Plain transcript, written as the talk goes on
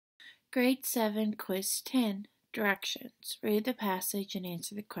Grade 7, Quiz 10. Directions. Read the passage and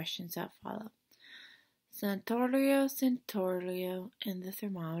answer the questions that follow. Centaurio, Centaurio, and the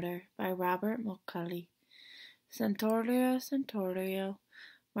Thermometer by Robert Mulcahy. Centaurio, Centaurio,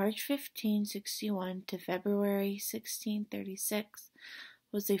 March 1561 to February 1636,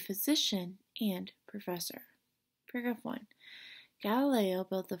 was a physician and professor. Paragraph 1. Galileo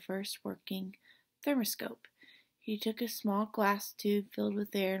built the first working thermoscope. He took a small glass tube filled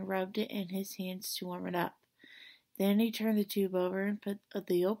with air and rubbed it in his hands to warm it up. Then he turned the tube over and put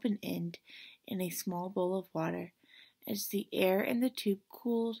the open end in a small bowl of water. As the air in the tube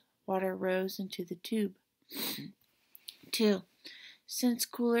cooled, water rose into the tube. 2. Since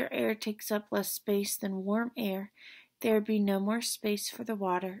cooler air takes up less space than warm air, there would be no more space for the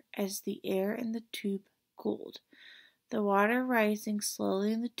water as the air in the tube cooled. The water rising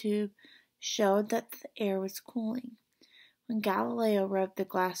slowly in the tube showed that the air was cooling. When Galileo rubbed the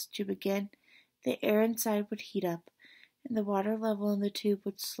glass tube again, the air inside would heat up, and the water level in the tube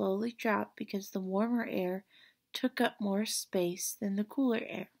would slowly drop because the warmer air took up more space than the cooler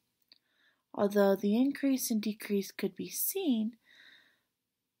air. Although the increase and decrease could be seen,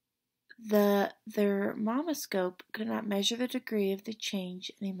 the thermoscope could not measure the degree of the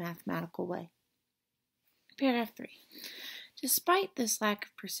change in a mathematical way. Paragraph 3. Despite this lack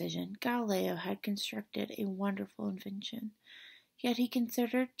of precision, Galileo had constructed a wonderful invention, yet he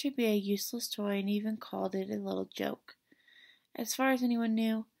considered it to be a useless toy and even called it a little joke. As far as anyone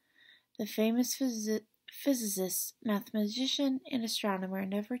knew, the famous physicist, mathematician, and astronomer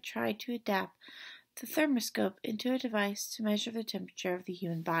never tried to adapt the thermoscope into a device to measure the temperature of the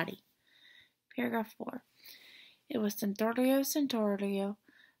human body. Paragraph 4. It was Centaurio,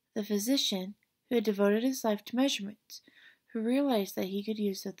 the physician, who had devoted his life to measurements, who realized that he could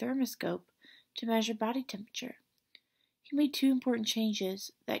use the thermoscope to measure body temperature. He made two important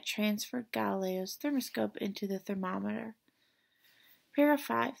changes that transferred Galileo's thermoscope into the thermometer. Paragraph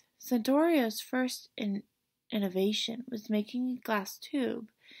 5. Centaurio's first innovation was making a glass tube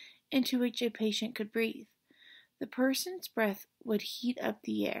into which a patient could breathe. The person's breath would heat up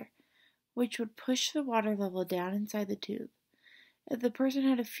the air, which would push the water level down inside the tube. If the person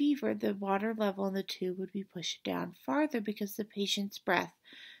had a fever, the water level in the tube would be pushed down farther because the patient's breath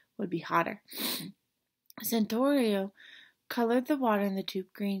would be hotter. Centaurio colored the water in the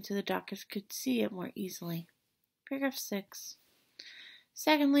tube green so the doctors could see it more easily. Paragraph 6.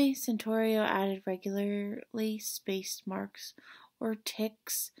 Secondly, Centaurio added regularly spaced marks or tick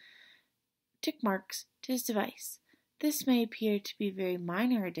marks to his device. This may appear to be a very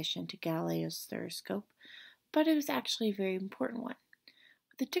minor addition to Galileo's thermoscope, but it was actually a very important one.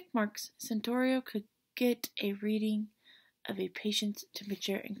 With the tick marks, Centaurio could get a reading of a patient's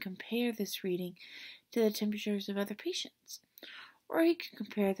temperature and compare this reading to the temperatures of other patients, or he could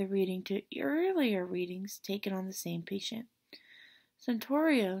compare the reading to earlier readings taken on the same patient.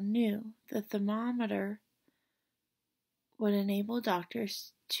 Centaurio knew the thermometer would enable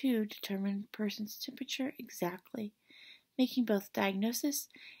doctors to determine a person's temperature exactly, making both diagnosis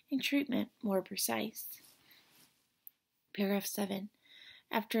and treatment more precise. Paragraph 7.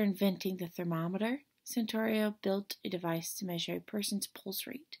 After inventing the thermometer, Centaurio built a device to measure a person's pulse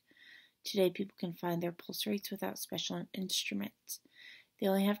rate. Today, people can find their pulse rates without special instruments. They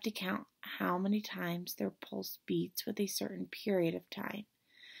only have to count how many times their pulse beats with a certain period of time.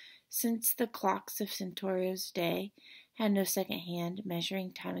 Since the clocks of Centaurio's day had no second hand,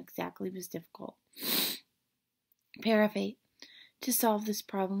 measuring time exactly was difficult. Paragraph 8. To solve this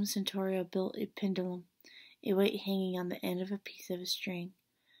problem, Centaurio built a pendulum, a weight hanging on the end of a piece of a string.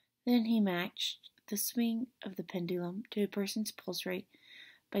 Then he matched the swing of the pendulum to a person's pulse rate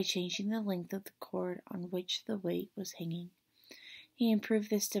by changing the length of the cord on which the weight was hanging. He improved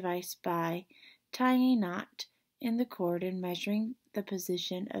this device by tying a knot in the cord and measuring the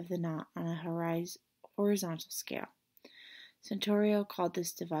position of the knot on a horizontal scale. Centaurio called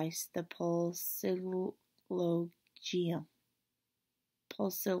this device the pulsilogium.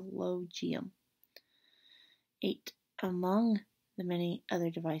 8. Among the many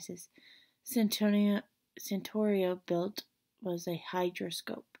other devices Centaurio built was a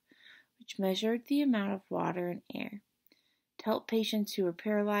hydroscope, which measured the amount of water and air. To help patients who were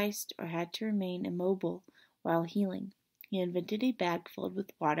paralyzed or had to remain immobile while healing, he invented a bag filled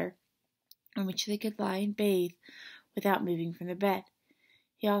with water on which they could lie and bathe without moving from their bed.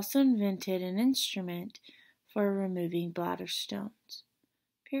 He also invented an instrument for removing bladder stones.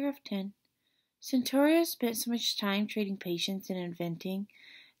 Paragraph 10. Centaurio spent so much time treating patients and inventing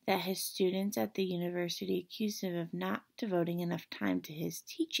that his students at the university accused him of not devoting enough time to his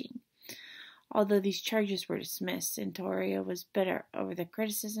teaching. Although these charges were dismissed, Santorio was bitter over the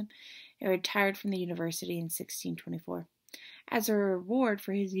criticism and retired from the university in 1624. As a reward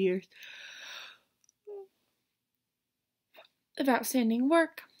for his years of outstanding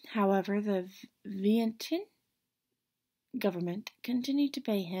work, however, the Venetian government continued to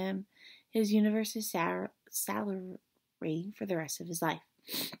pay him his university salary for the rest of his life.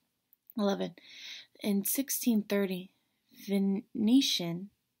 11. In 1630, Venetian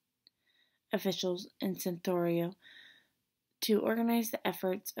officials in Santorio to organize the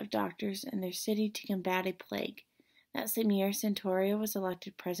efforts of doctors in their city to combat a plague. That same year, Santorio was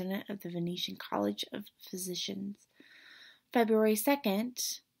elected president of the Venetian College of Physicians. February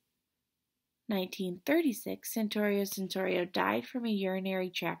 2nd, 1936, Santorio died from a urinary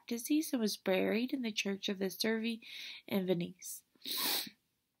tract disease and was buried in the Church of the Servi in Venice.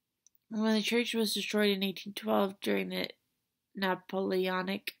 When the church was destroyed in 1812 during the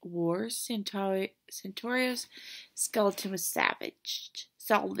Napoleonic Wars, Santorio's skeleton was salvaged,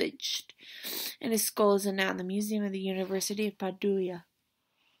 and his skull is now in the Museum of the University of Padua.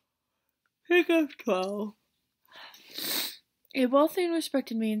 Paragraph 12. A wealthy and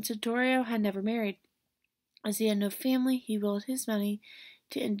respected man, Santorio had never married. As he had no family, he willed his money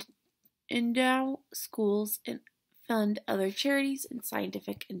to endow schools and fund other charities and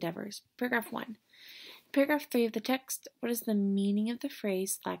scientific endeavors. Paragraph 1. Paragraph 3 of the text, what is the meaning of the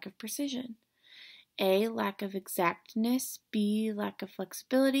phrase lack of precision? A. Lack of exactness. B. Lack of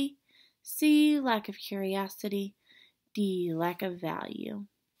flexibility. C. Lack of curiosity. D. Lack of value.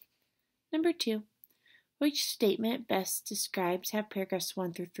 Number 2. Which statement best describes how paragraphs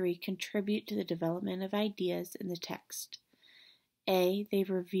 1 through 3 contribute to the development of ideas in the text? A. They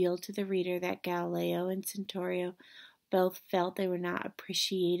reveal to the reader that Galileo and Santorio both felt they were not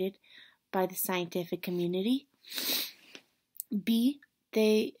appreciated by the scientific community. B.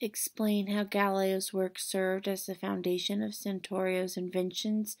 They explain how Galileo's work served as the foundation of Santorio's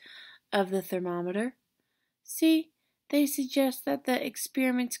inventions of the thermometer. C. They suggest that the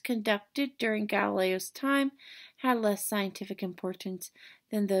experiments conducted during Galileo's time had less scientific importance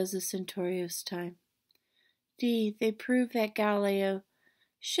than those of Santorio's time. D. They prove that Galileo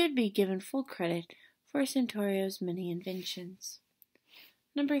should be given full credit for Santorio's many inventions.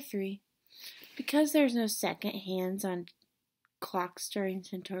 Number 3. Because there's no second hands on clocks during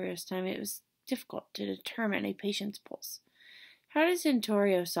Santorio's time, it was difficult to determine a patient's pulse. How did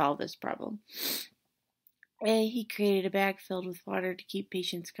Santorio solve this problem? A. He created a bag filled with water to keep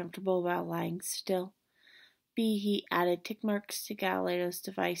patients comfortable while lying still. B. He added tick marks to Galileo's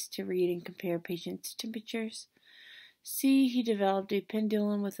device to read and compare patients' temperatures. C. He developed a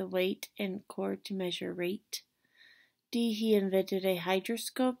pendulum with a weight and cord to measure rate. D. He invented a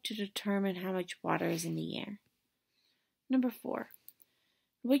hydroscope to determine how much water is in the air. Number 4.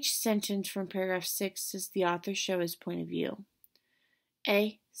 Which sentence from paragraph 6 does the author show his point of view?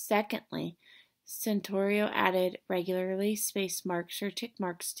 A. Secondly, Santorio added regularly spaced marks or tick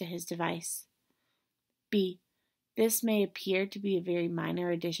marks to his device. B. This may appear to be a very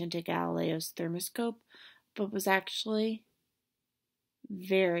minor addition to Galileo's thermoscope, but was actually a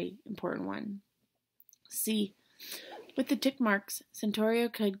very important one. C. With the tick marks,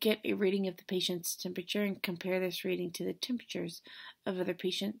 Santorio could get a reading of the patient's temperature and compare this reading to the temperatures of other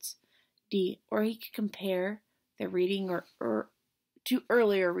patients. D. Or he could compare the reading to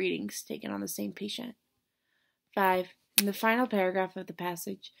earlier readings taken on the same patient. 5. In the final paragraph of the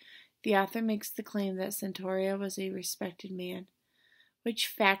passage, the author makes the claim that Santorio was a respected man. Which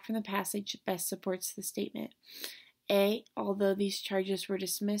fact from the passage best supports the statement? A. Although these charges were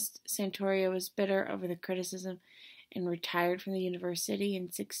dismissed, Santorio was bitter over the criticism and retired from the university in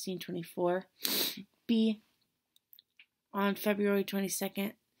 1624. B. On February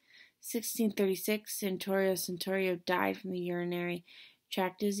 22nd, 1636, Santorio died from the urinary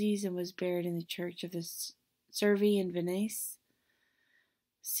tract disease and was buried in the Church of the Servi in Venice.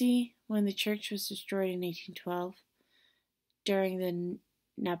 C. When the church was destroyed in 1812, during the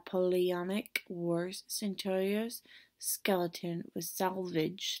Napoleonic Wars, Santorio's skeleton was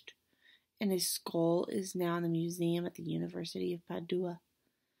salvaged, and his skull is now in the museum at the University of Padua.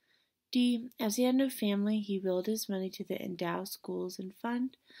 D. As he had no family, he willed his money to endow schools and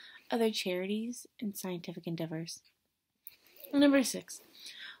fund other charities and scientific endeavors. Number 6.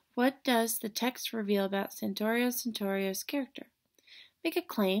 What does the text reveal about Santorio's character? Make a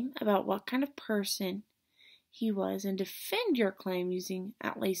claim about what kind of person he was and defend your claim using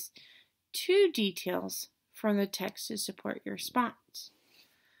at least 2 details from the text to support your response.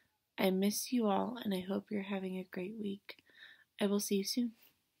 I miss you all, and I hope you're having a great week. I will see you soon.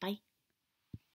 Bye.